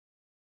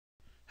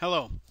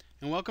Hello,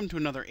 and welcome to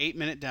another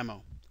 8-minute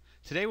demo.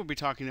 Today we'll be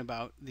talking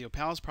about the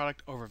Opalis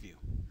Product Overview.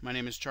 My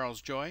name is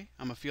Charles Joy.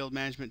 I'm a Field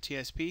Management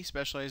TSP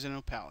specializing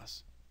in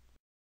Opalis.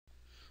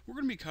 We're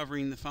going to be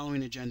covering the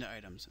following agenda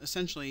items.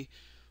 Essentially,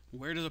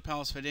 where does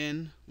Opalis fit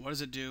in, what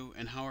does it do,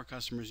 and how are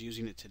customers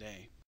using it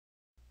today.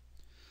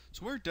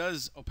 So where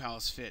does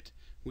Opalis fit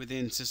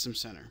within System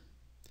Center?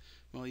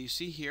 Well, you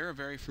see here a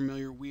very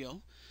familiar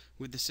wheel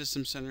with the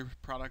System Center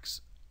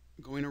products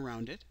going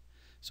around it.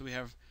 So we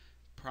have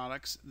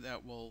products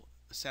that will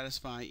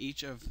satisfy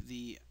each of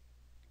the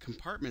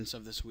compartments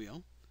of this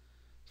wheel,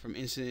 from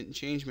incident and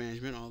change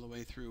management all the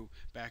way through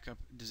backup,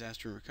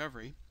 disaster, and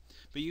recovery.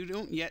 But you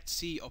don't yet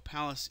see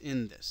Opalis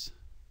in this.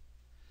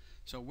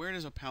 So where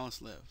does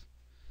Opalis live?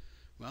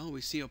 Well,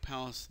 we see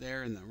Opalis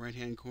there in the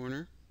right-hand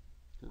corner,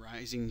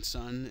 rising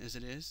sun as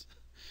it is,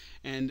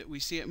 and we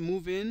see it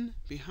move in,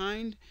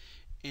 behind,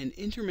 and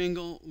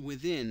intermingle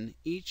within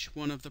each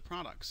one of the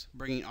products,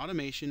 bringing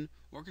automation,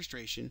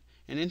 orchestration,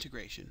 and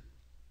integration.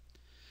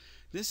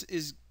 This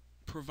is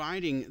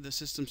providing the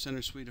System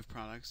Center suite of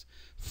products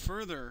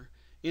further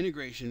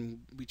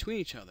integration between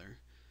each other,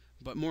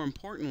 but more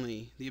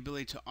importantly, the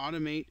ability to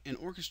automate and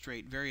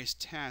orchestrate various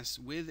tasks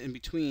with and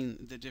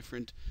between the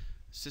different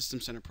System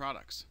Center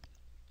products.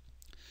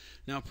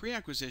 Now,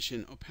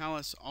 pre-acquisition,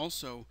 Opalis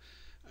also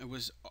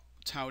was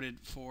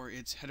touted for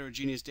its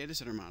heterogeneous data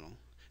center model.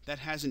 That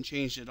hasn't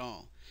changed at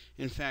all.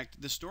 In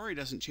fact, the story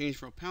doesn't change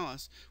for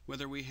Opalis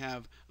whether we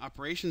have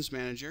Operations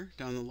Manager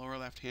down the lower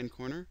left-hand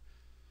corner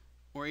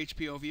or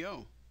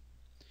HPOVO.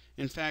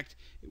 In fact,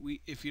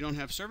 if you don't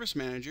have Service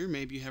Manager,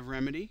 maybe you have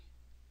Remedy.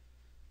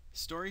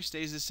 Story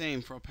stays the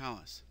same for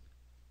Opalis.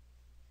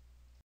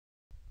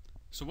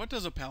 So what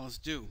does Opalis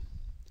do?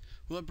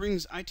 Well, it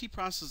brings IT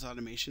Process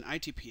Automation,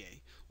 ITPA,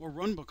 or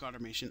Runbook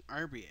Automation,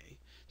 RBA,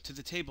 to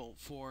the table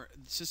for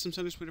the System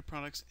Center suite of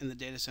products and the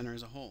data center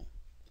as a whole.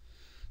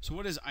 So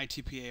what is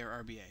ITPA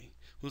or RBA?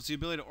 Well, it's the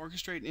ability to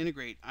orchestrate and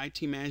integrate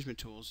IT management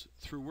tools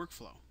through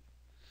workflow.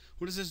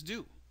 What does this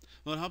do?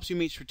 Well, it helps you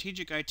meet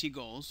strategic IT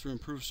goals through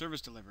improved service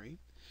delivery,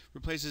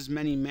 replaces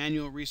many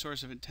manual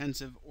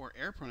resource-intensive or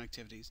error-prone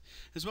activities,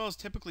 as well as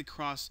typically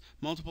cross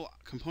multiple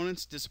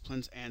components,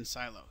 disciplines, and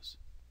silos.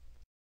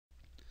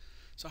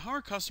 So how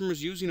are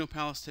customers using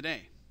Opalis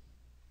today?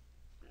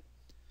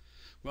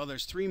 Well,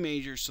 there's three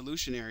major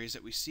solution areas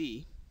that we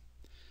see: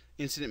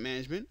 incident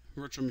management,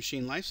 virtual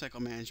machine lifecycle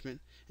management,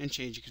 and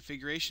change and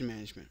configuration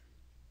management.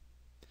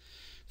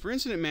 For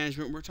incident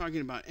management, we're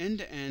talking about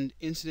end-to-end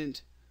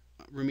incident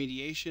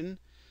remediation,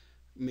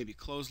 maybe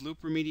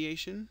closed-loop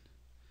remediation,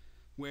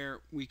 where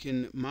we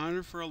can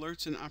monitor for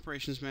alerts in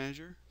Operations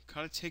Manager,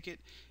 cut a ticket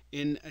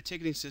in a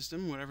ticketing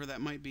system, whatever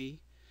that might be,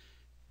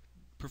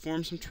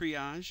 perform some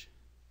triage,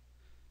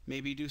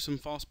 maybe do some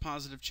false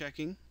positive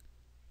checking.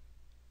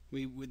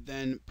 We would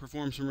then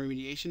perform some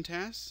remediation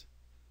tasks,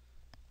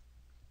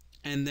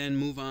 and then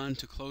move on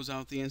to close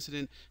out the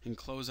incident and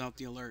close out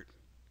the alert.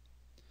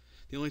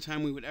 The only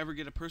time we would ever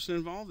get a person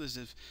involved is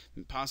if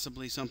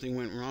possibly something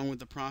went wrong with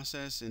the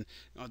process and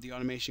the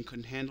automation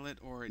couldn't handle it,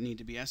 or it needed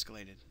to be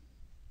escalated.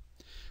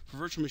 For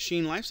virtual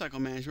machine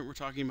lifecycle management, we're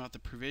talking about the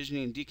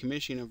provisioning and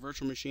decommissioning of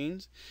virtual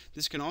machines.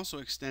 This can also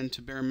extend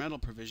to bare metal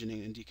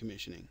provisioning and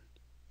decommissioning.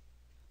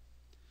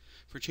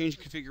 For change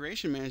and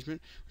configuration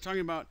management, we're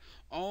talking about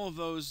all of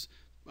those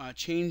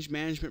change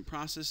management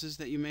processes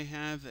that you may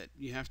have that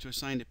you have to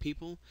assign to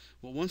people.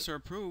 Well, once they're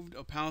approved,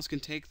 Opalis can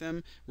take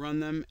them, run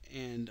them,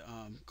 and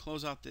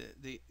close out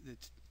the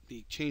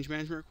change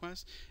management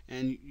request,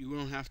 and you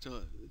don't have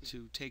to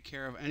take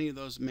care of any of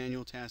those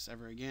manual tasks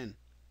ever again.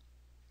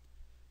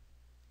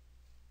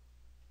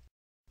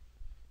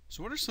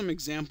 So what are some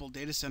example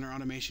data center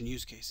automation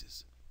use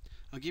cases?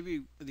 I'll give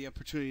you the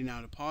opportunity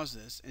now to pause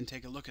this and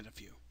take a look at a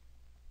few.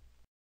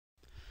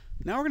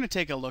 Now we're going to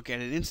take a look at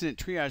an incident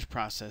triage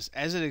process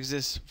as it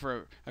exists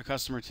for a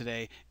customer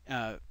today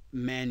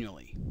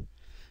manually.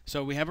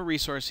 So we have a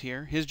resource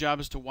here. His job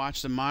is to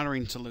watch the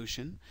monitoring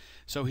solution.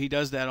 So he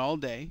does that all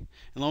day.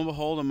 And lo and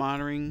behold, a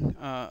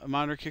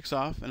monitor kicks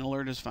off, an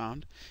alert is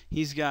found.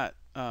 He's got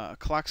a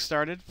clock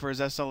started for his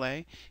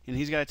SLA, and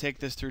he's got to take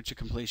this through to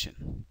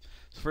completion.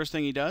 So the first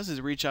thing he does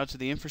is reach out to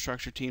the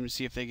infrastructure team to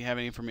see if they have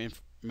any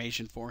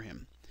information for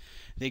him.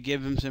 They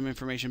give him some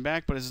information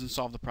back, but it doesn't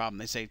solve the problem.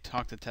 They say,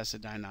 talk to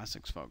tested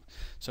diagnostics folks.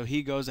 So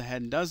he goes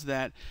ahead and does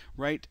that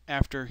right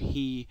after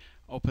he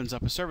opens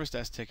up a service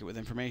desk ticket with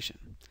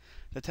information.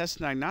 The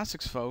tested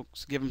diagnostics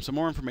folks give him some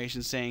more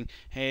information saying,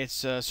 hey,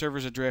 it's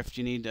servers adrift.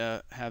 You need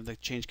to have the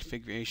change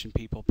configuration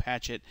people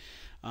patch it.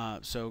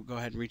 So go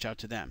ahead and reach out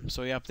to them.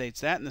 So he updates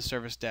that in the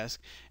service desk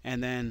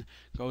and then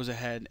goes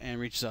ahead and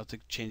reaches out to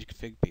change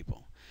config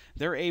people.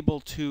 They're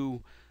able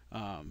to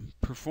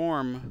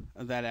perform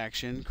that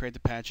action, create the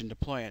patch, and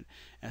deploy it.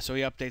 And so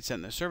he updates that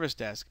in the service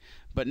desk,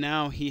 but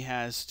now he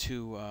has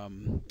to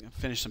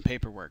finish some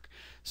paperwork.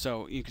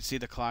 So you can see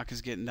the clock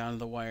is getting down to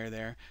the wire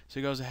there. So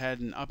he goes ahead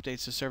and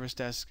updates the service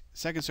desk,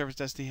 second service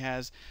desk he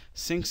has,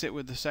 syncs it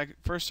with the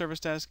first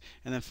service desk,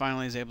 and then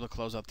finally is able to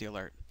close out the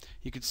alert.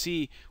 You can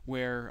see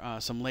where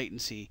some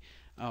latency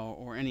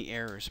or any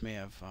errors may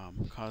have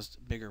caused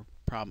bigger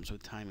problems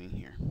with timing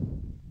here.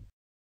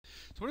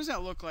 So what does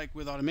that look like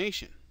with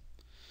automation?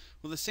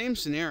 Well, the same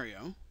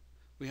scenario.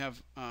 We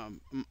have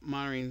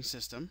monitoring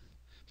system,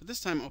 but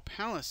this time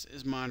Opalis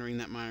is monitoring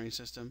that monitoring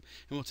system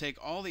and will take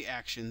all the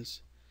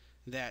actions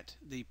that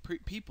the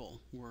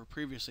people were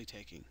previously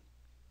taking.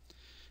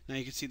 Now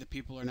you can see the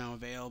people are now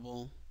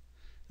available.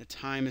 The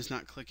time is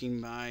not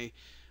clicking by.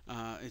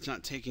 It's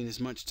not taking as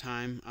much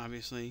time,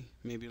 obviously.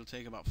 Maybe it'll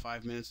take about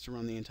 5 minutes to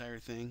run the entire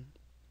thing.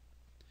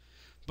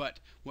 But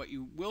what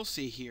you will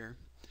see here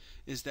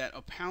is that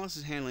Opalis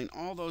is handling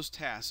all those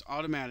tasks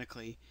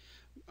automatically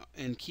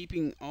and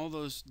keeping all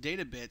those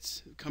data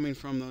bits coming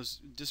from those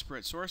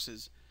disparate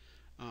sources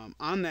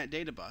on that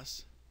data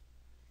bus,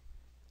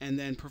 and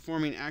then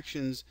performing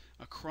actions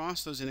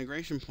across those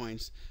integration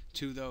points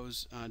to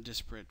those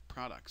disparate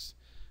products,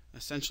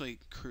 essentially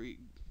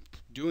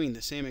doing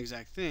the same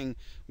exact thing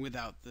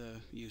without the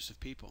use of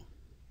people.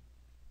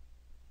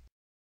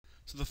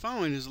 So the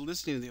following is a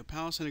listing of the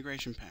Opalis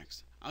integration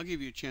packs. I'll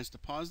give you a chance to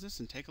pause this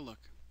and take a look.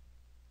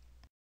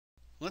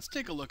 Let's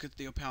take a look at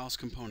the Opalis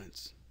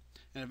components.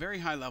 At a very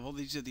high level,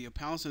 these are the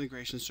Opalis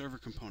integration server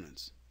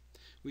components.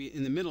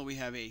 In the middle we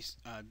have a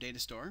data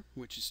store,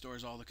 which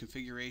stores all the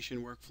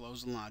configuration,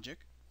 workflows, and logic.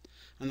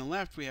 On the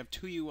left we have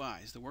two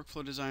UIs, the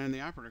workflow designer and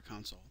the operator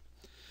console.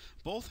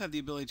 Both have the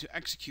ability to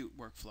execute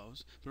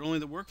workflows, but only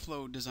the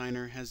workflow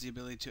designer has the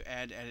ability to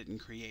add, edit, and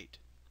create.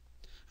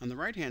 On the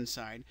right hand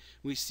side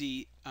we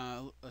see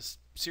a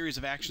series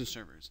of action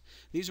servers.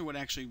 These are what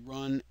actually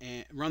run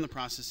the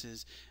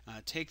processes,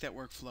 take that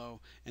workflow,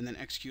 and then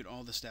execute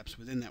all the steps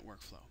within that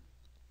workflow.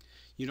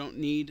 You don't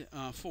need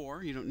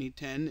 4, you don't need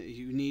 10,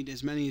 you need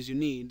as many as you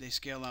need. They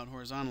scale out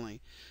horizontally,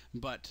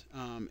 but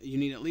you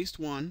need at least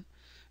one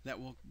that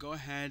will go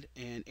ahead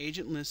and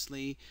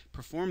agentlessly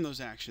perform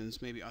those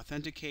actions, maybe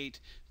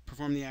authenticate,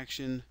 perform the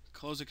action,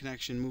 close a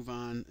connection, move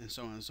on, and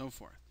so on and so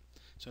forth.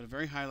 So at a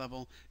very high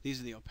level, these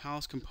are the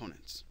Opalis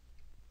components.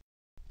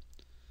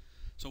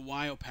 So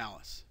why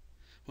Opalis?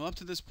 Well, up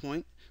to this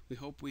point, we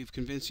hope we've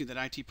convinced you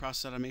that IT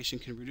process automation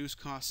can reduce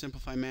costs,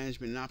 simplify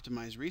management, and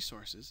optimize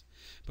resources.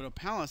 But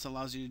Opalis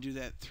allows you to do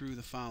that through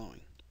the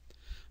following.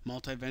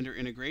 Multi-vendor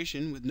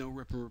integration with no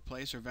rip and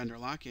replace or vendor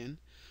lock-in.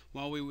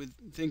 While we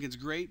would think it's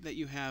great that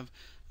you have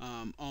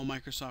all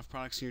Microsoft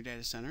products in your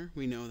data center,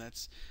 we know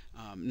that's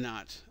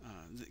not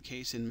the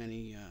case in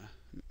many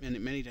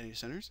data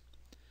centers,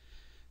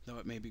 though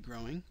it may be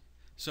growing.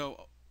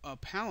 So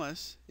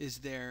Opalis is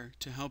there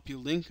to help you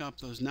link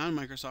up those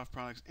non-Microsoft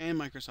products and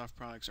Microsoft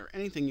products, or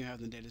anything you have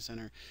in the data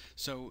center,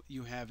 so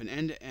you have an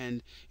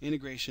end-to-end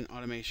integration,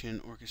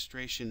 automation,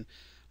 orchestration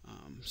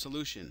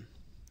solution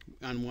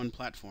on one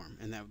platform,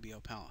 and that would be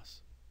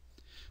Opalis.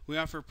 We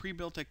offer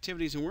pre-built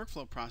activities and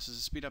workflow processes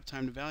to speed up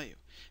time to value.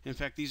 In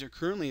fact, these are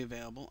currently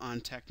available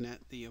on TechNet,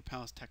 the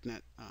Opalis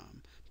TechNet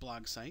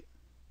blog site.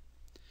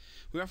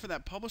 We offer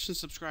that publish and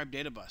subscribe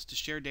data bus to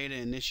share data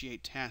and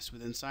initiate tasks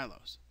within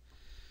silos.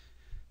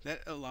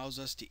 That allows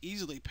us to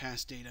easily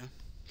pass data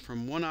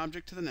from one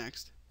object to the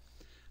next,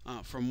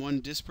 from one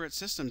disparate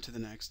system to the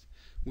next,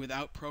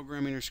 without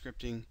programming or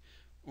scripting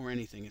or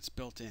anything. It's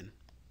built in.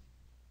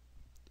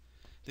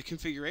 The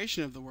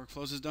configuration of the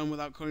workflows is done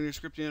without coding or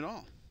scripting at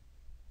all.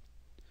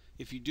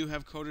 If you do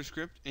have code or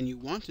script and you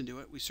want to do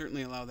it, we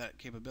certainly allow that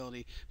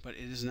capability, but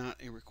it is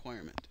not a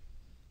requirement.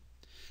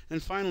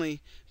 And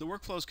finally, the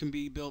workflows can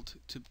be built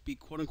to be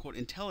quote-unquote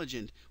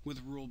intelligent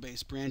with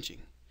rule-based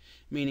branching,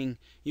 meaning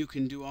you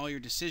can do all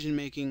your decision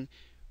making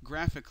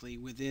graphically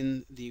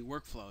within the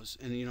workflows,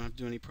 and you don't have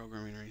to do any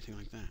programming or anything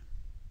like that.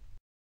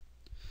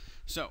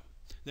 So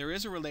there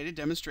is a related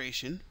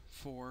demonstration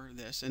for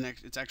this, and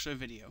it's actually a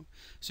video.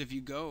 So if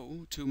you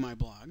go to my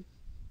blog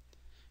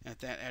at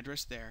that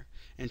address there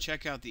and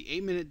check out the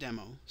 8-minute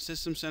demo,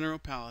 System Center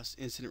Opalis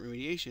Incident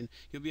Remediation,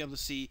 you'll be able to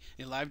see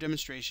a live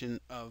demonstration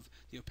of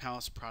the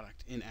Opalis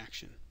product in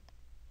action.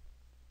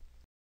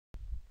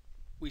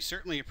 We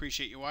certainly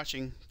appreciate you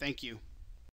watching. Thank you.